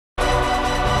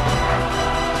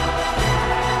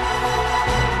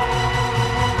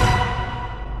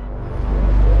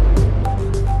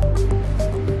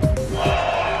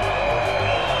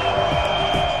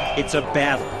It's a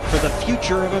battle for the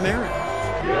future of America.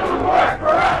 You work for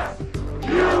us!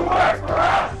 You work for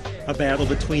us! A battle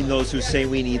between those who say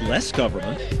we need less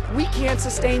government. We can't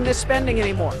sustain this spending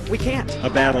anymore. We can't. A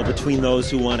battle between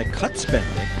those who want to cut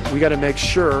spending. We got to make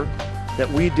sure that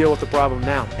we deal with the problem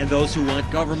now. And those who want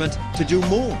government to do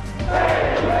more.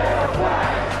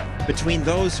 Between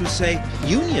those who say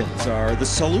unions are the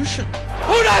solution.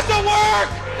 Who does the work?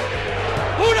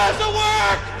 Who does the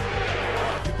work?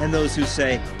 And those who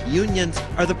say unions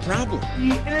are the problem.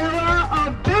 The era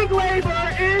of big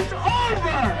labor is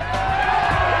over!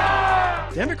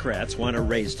 Democrats want to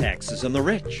raise taxes on the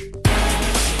rich.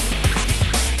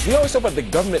 We always talk about the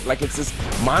government like it's this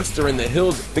monster in the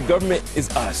hills. The government is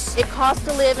us. It costs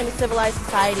to live in a civilized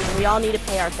society, and we all need to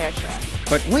pay our fair share.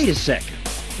 But wait a second.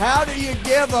 How do you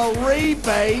give a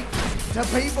rebate to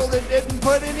people that didn't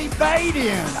put any bait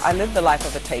in? I live the life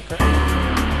of a taker.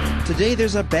 Today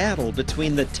there's a battle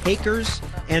between the takers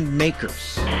and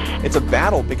makers. It's a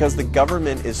battle because the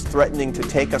government is threatening to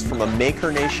take us from a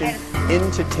maker nation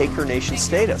into taker nation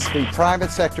status. The private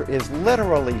sector is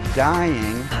literally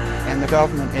dying, and the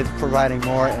government is providing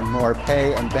more and more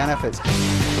pay and benefits.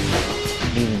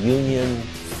 The union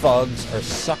thugs are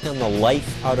sucking the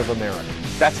life out of America.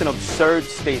 That's an absurd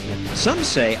statement. Some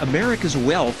say America's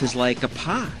wealth is like a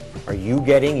pie. Are you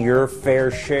getting your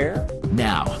fair share?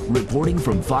 Now, reporting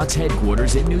from Fox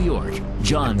headquarters in New York,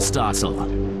 John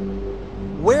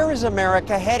Stossel. Where is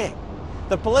America heading?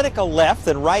 The political left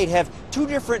and right have two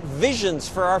different visions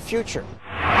for our future.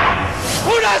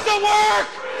 Who does the work?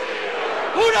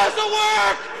 Who does the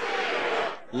work?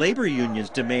 Labor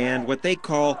unions demand what they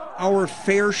call our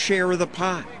fair share of the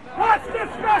pie. What's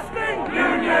disgusting?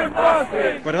 Union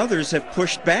busting! But others have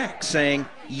pushed back, saying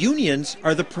unions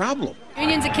are the problem.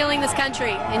 Unions are killing this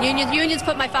country, and unions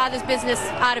put my father's business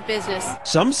out of business.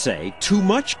 Some say too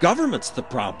much government's the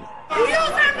problem. You use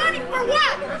our money for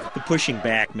what? The pushing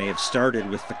back may have started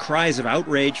with the cries of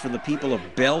outrage from the people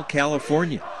of Bell,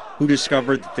 California, who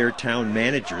discovered that their town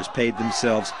managers paid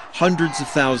themselves hundreds of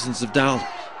thousands of dollars.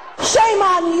 Shame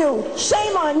on you!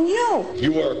 Shame on you!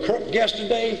 You were a crook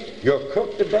yesterday, you're a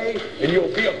crook today, and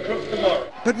you'll be a crook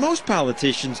tomorrow. But most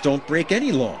politicians don't break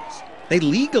any laws. They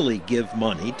legally give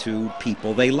money to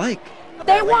people they like.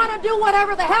 They want to do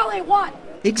whatever the hell they want.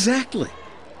 Exactly.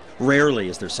 Rarely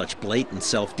is there such blatant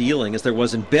self-dealing as there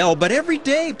was in Bell, but every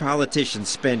day politicians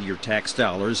spend your tax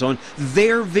dollars on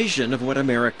their vision of what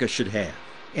America should have.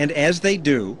 And as they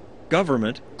do,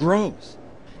 government grows.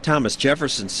 Thomas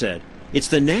Jefferson said, "It's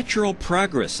the natural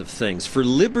progress of things for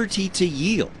liberty to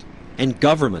yield and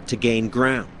government to gain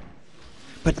ground."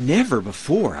 But never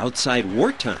before, outside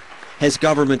wartime, has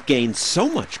government gained so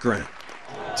much ground.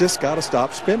 Just got to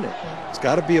stop spending. It's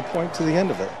got to be a point to the end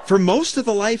of it. For most of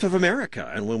the life of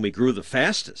America, and when we grew the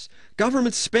fastest,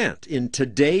 government spent, in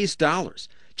today's dollars,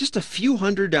 just a few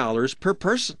 $100s per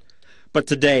person. But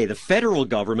today, the federal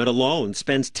government alone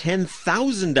spends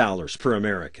 $10,000 per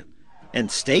American, and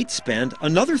states spend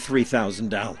another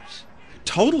 $3,000.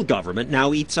 Total government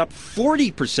now eats up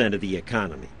 40% of the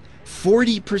economy.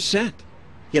 40%.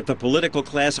 Yet the political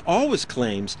class always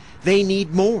claims they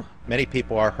need more. Many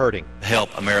people are hurting. Help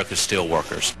America's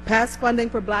steelworkers. Pass funding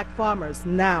for black farmers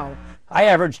now. I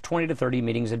average 20 to 30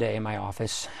 meetings a day in my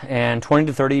office, and 20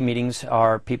 to 30 meetings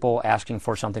are people asking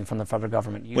for something from the federal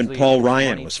government. When Paul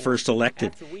Ryan was first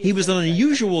elected, he was an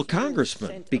unusual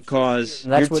congressman because...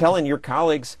 You're telling your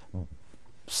colleagues,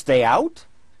 stay out?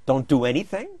 Don't do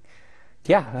anything?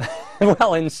 Yeah.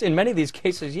 Well, in many of these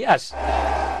cases, yes.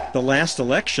 The last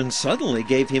election suddenly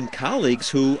gave him colleagues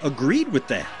who agreed with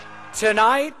that.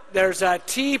 Tonight, there's a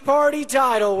Tea Party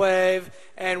tidal wave,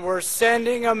 and we're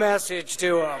sending a message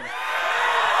to them.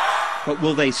 But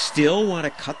will they still want to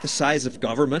cut the size of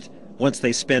government once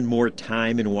they spend more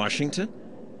time in Washington?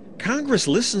 Congress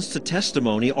listens to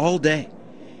testimony all day,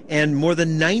 and more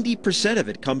than 90% of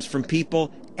it comes from people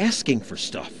asking for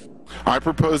stuff. I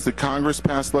propose that Congress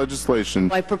pass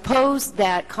legislation. I propose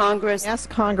that Congress ask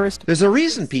Congress. There's a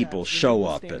reason people show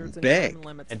up and beg.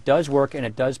 It does work and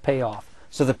it does pay off.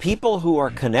 So the people who are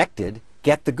connected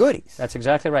get the goodies. That's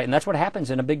exactly right, and that's what happens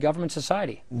in a big government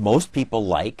society. Most people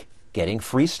like getting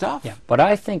free stuff. Yeah, but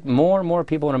I think more and more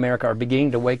people in America are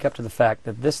beginning to wake up to the fact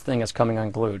that this thing is coming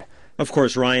unglued. Of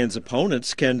course, Ryan's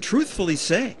opponents can truthfully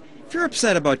say, if you're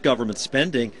upset about government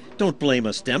spending, don't blame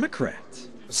us Democrats.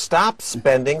 Stop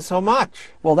spending so much.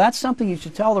 Well, that's something you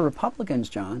should tell the Republicans,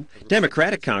 John.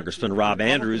 Democratic Congressman Rob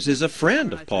Andrews is a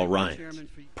friend of Paul Ryan's.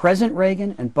 President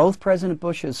Reagan and both President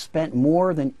Bushes spent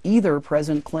more than either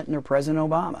President Clinton or President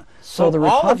Obama. So the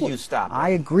all of you stop it. I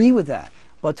agree with that.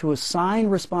 But to assign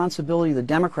responsibility to the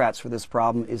Democrats for this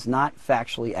problem is not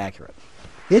factually accurate.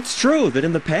 It's true that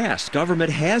in the past, government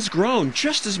has grown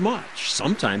just as much,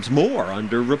 sometimes more,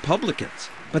 under Republicans.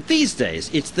 But these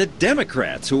days, it's the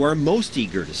Democrats who are most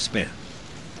eager to spend.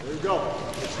 There you go.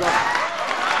 Let's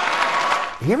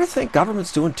go. You ever think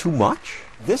government's doing too much?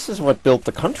 This is what built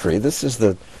the country. This is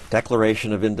the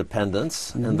Declaration of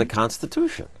Independence and the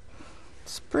Constitution.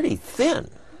 It's pretty thin.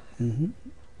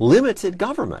 Limited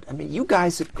government. I mean, you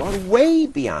guys have gone way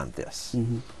beyond this.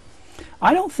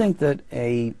 I don't think that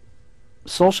a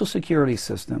Social Security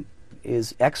system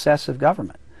is excessive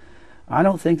government. I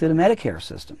don't think that a Medicare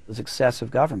system is excessive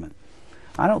government.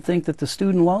 I don't think that the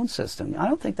student loan system, I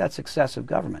don't think that's excessive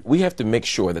government. We have to make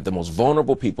sure that the most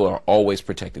vulnerable people are always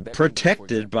protected.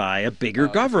 Protected by a bigger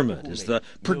government is the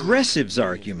progressives'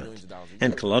 argument.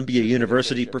 And Columbia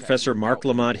University professor Mark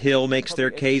Lamont Hill makes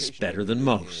their case better than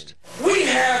most. We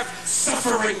have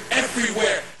suffering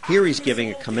everywhere. Here he's giving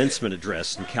a commencement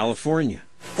address in California.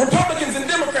 Republicans and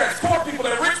Democrats, poor people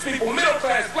and rich people, middle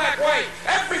class, black, white,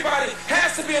 everybody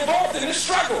has to be involved in this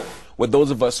struggle. What those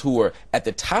of us who are at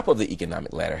the top of the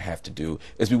economic ladder have to do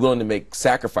is be willing to make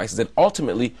sacrifices that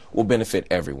ultimately will benefit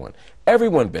everyone.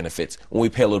 Everyone benefits when we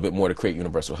pay a little bit more to create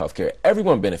universal health care.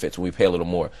 Everyone benefits when we pay a little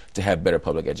more to have better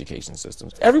public education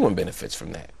systems. Everyone benefits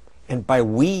from that. And by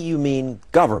we, you mean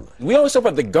government. We always talk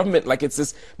about the government like it's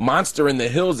this monster in the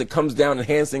hills that comes down and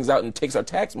hands things out and takes our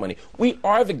tax money. We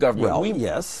are the government. Well,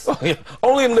 yes.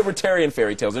 Only in libertarian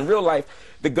fairy tales. In real life,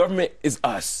 the government is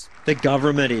us. The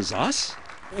government is us?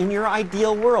 In your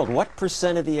ideal world, what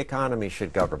percent of the economy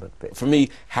should government be? For me,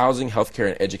 housing, healthcare,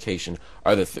 and education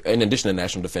are in addition to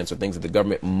national defense, are things that the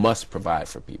government must provide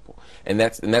for people, and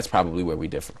that's probably where we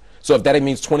differ. So if that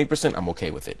means 20%, I'm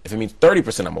okay with it. If it means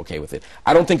 30%, I'm okay with it.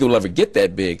 I don't think it will ever get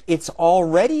that big. It's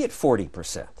already at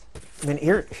 40%. I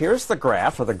mean, here's the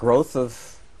graph of the growth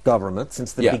of government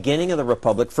since the beginning of the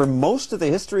Republic. For most of the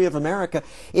history of America,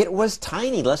 it was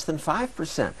tiny, less than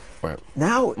 5%. Right.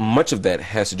 Now, much of that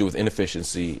has to do with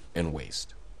inefficiency and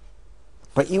waste.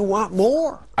 But you want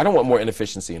more. I don't want more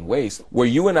inefficiency and waste. Where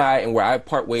you and I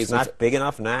part ways. It's not big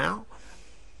enough now?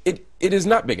 It is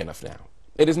not big enough now.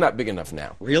 It is not big enough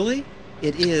now. Really?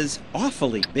 It is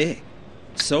awfully big.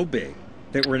 So big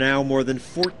that we're now more than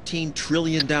 $14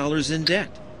 trillion in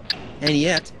debt. And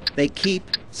yet, they keep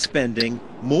spending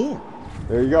more.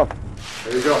 There you go.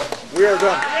 There you go. We are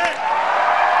done.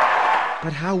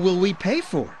 But how will we pay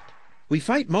for it? We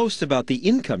fight most about the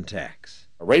income tax.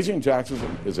 Raising taxes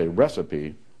is a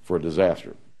recipe for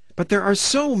disaster. But there are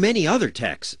so many other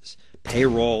taxes.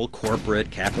 Payroll,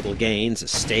 corporate, capital gains,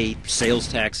 estate, sales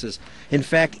taxes. In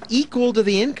fact, equal to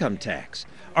the income tax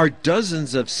are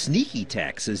dozens of sneaky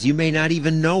taxes you may not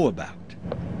even know about.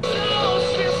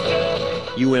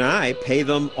 You and I pay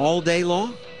them all day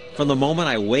long, from the moment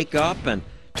I wake up and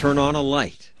turn on a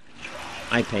light.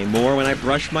 I pay more when I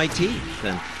brush my teeth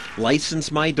and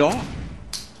license my dog.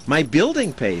 My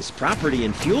building pays property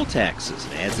and fuel taxes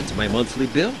and adds it to my monthly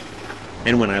bill.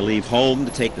 And when I leave home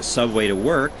to take the subway to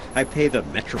work, I pay the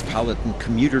Metropolitan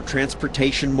Commuter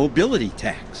Transportation Mobility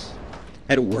Tax.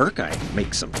 At work, I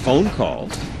make some phone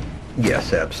calls.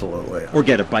 Yes, absolutely. Or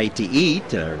get a bite to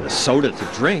eat or a soda to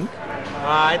drink.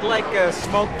 I'd like a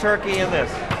smoked turkey in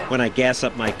this. When I gas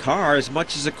up my car, as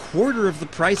much as a quarter of the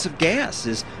price of gas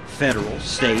is federal,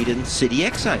 state, and city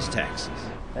excise taxes.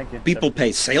 Thank you. People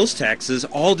pay sales taxes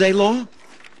all day long.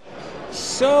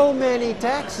 So many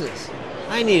taxes.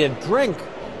 I need a drink.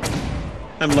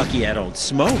 I'm lucky I don't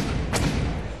smoke.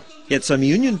 Yet some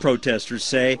union protesters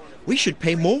say we should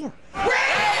pay more.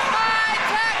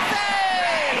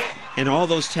 And all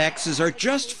those taxes are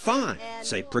just fine,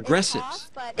 say progressives.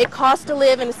 It costs to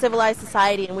live in a civilized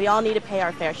society, and we all need to pay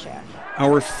our fair share.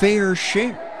 Our fair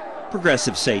share.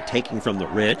 Progressives say taking from the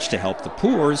rich to help the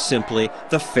poor is simply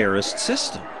the fairest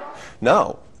system.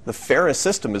 No, the fairest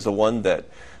system is the one that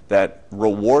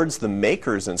rewards the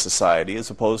makers in society as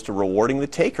opposed to rewarding the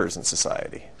takers in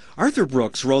society. Arthur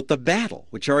Brooks wrote The Battle,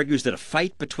 which argues that a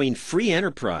fight between free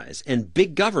enterprise and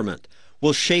big government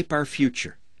will shape our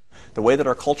future. The way that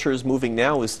our culture is moving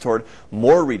now is toward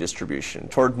more redistribution,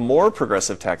 toward more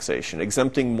progressive taxation,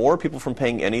 exempting more people from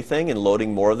paying anything and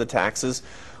loading more of the taxes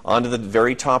onto the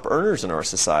very top earners in our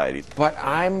society. But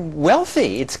I'm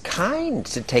wealthy. It's kind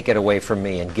to take it away from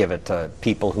me and give it to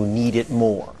people who need it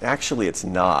more. Actually, it's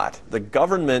not. The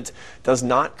government does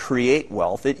not create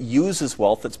wealth. It uses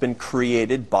wealth that's been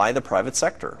created by the private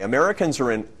sector. Americans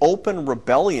are in open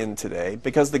rebellion today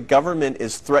because the government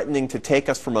is threatening to take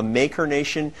us from a maker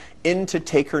nation into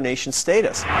taker nation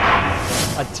status.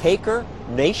 A taker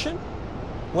nation?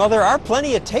 Well, there are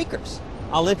plenty of takers.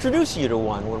 I'll introduce you to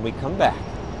one when we come back.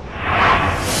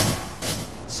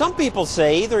 Some people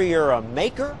say either you're a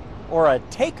maker or a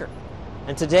taker.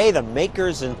 And today the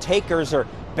makers and takers are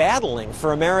battling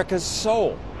for America's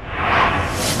soul.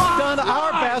 Done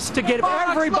our best to give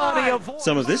everybody a voice.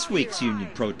 Some of this week's union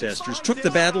protesters took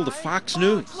the battle to Fox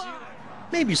News.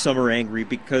 Maybe some are angry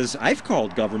because I've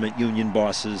called government union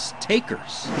bosses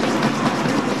takers.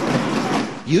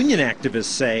 Union activists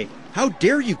say, how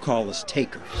dare you call us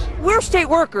takers? We're state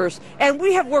workers, and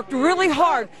we have worked really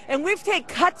hard, and we've taken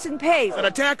cuts in pay. An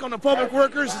attack on the public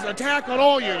workers is an attack on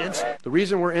all unions. The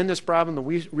reason we're in this problem,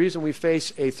 the reason we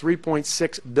face a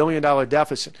 $3.6 billion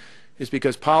deficit, is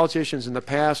because politicians in the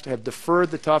past have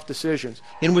deferred the tough decisions.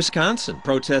 In Wisconsin,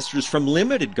 protesters from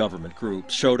limited government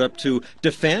groups showed up to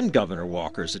defend Governor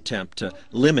Walker's attempt to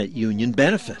limit union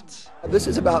benefits. This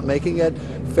is about making it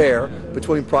fair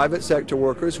between private sector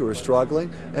workers who are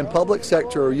struggling and public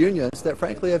sector unions that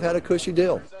frankly have had a cushy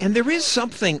deal. And there is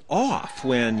something off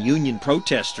when union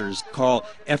protesters call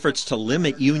efforts to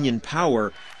limit union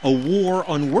power a war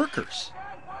on workers.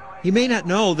 You may not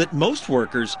know that most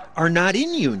workers are not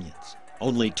in unions.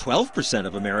 Only 12%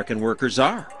 of American workers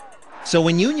are. So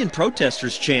when union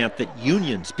protesters chant that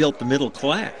unions built the middle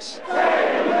class,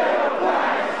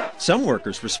 some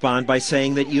workers respond by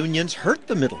saying that unions hurt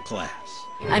the middle class.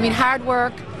 I mean, hard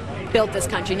work built this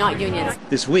country, not unions.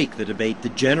 This week, the debate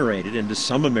degenerated into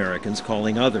some Americans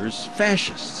calling others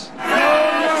fascists.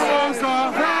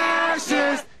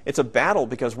 It's a battle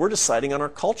because we're deciding on our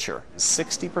culture.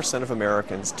 60% of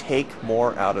Americans take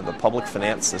more out of the public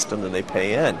finance system than they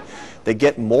pay in. They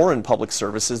get more in public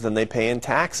services than they pay in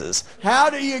taxes.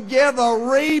 How do you give a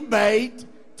rebate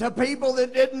to people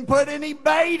that didn't put any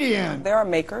bait in? There are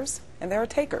makers and there are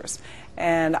takers.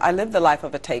 And I lived the life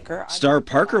of a taker. Star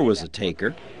Parker was a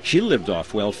taker. She lived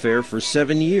off welfare for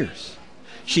 7 years.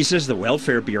 She says the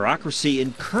welfare bureaucracy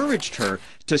encouraged her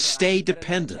to stay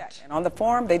dependent. And on the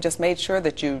form, they just made sure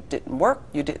that you didn't work,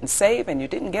 you didn't save, and you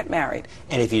didn't get married.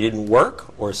 And if you didn't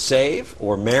work or save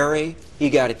or marry, you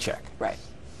got a check. Right.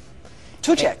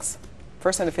 2 checks,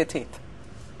 first and the 15th.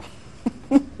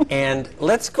 And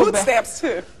let's go Food back. stamps,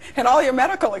 too. And all your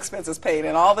medical expenses paid,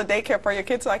 and all the daycare for your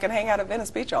kids so I can hang out at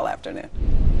Venice Beach all afternoon.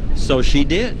 So she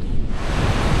did.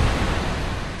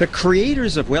 The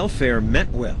creators of welfare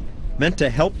meant well, meant to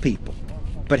help people.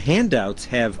 But handouts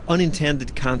have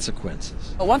unintended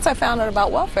consequences. Once I found out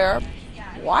about welfare,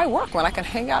 why work when I can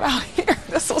hang out here?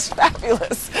 This was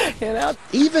fabulous, you know?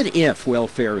 Even if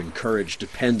welfare encouraged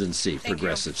dependency,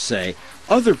 progressives say,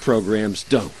 other programs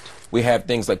don't. We have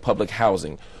things like public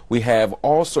housing. We have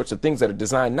all sorts of things that are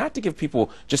designed not to give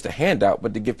people just a handout,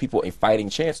 but to give people a fighting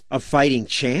chance. A fighting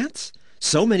chance?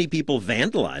 So many people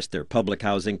vandalized their public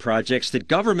housing projects that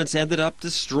governments ended up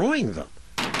destroying them.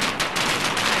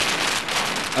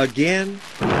 Again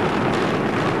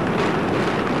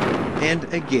and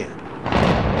again.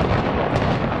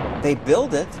 They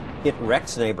build it, it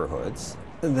wrecks neighborhoods,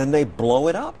 and then they blow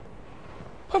it up.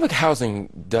 Public housing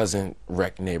doesn't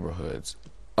wreck neighborhoods.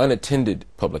 Unattended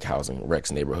public housing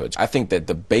wrecks neighborhoods. I think that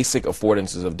the basic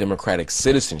affordances of democratic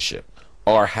citizenship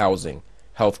are housing,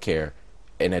 health care,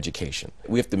 and education.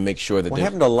 We have to make sure that what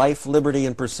happened to life, liberty,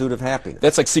 and pursuit of happiness?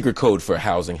 That's like secret code for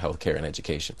housing, health care, and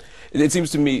education. It seems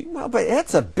to me... Well, but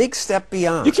that's a big step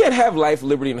beyond. You can't have life,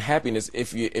 liberty, and happiness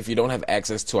if you don't have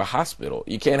access to a hospital.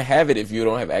 You can't have it if you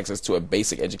don't have access to a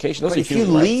basic education. Those but if you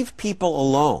leave people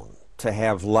alone to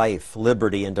have life,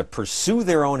 liberty, and to pursue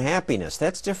their own happiness,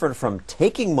 that's different from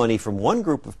taking money from one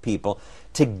group of people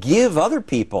to give other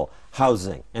people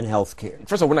housing and health care.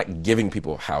 First of all, we're not giving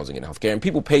people housing and health care, and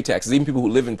people pay taxes. Even people who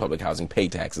live in public housing pay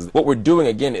taxes. What we're doing,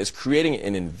 again, is creating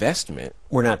an investment.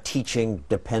 We're not teaching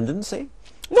dependency?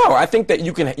 No, I think that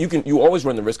you always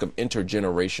run the risk of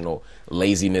intergenerational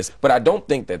laziness, but I don't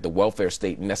think that the welfare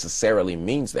state necessarily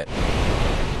means that.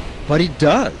 But it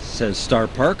does, says Star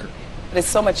Parker. It's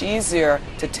so much easier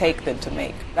to take than to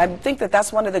make. I think that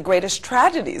that's one of the greatest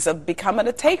tragedies of becoming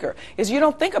a taker, is you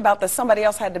don't think about that somebody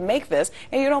else had to make this,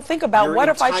 and you don't think about what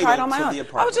if I tried on my own.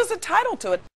 I was just entitled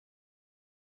to it.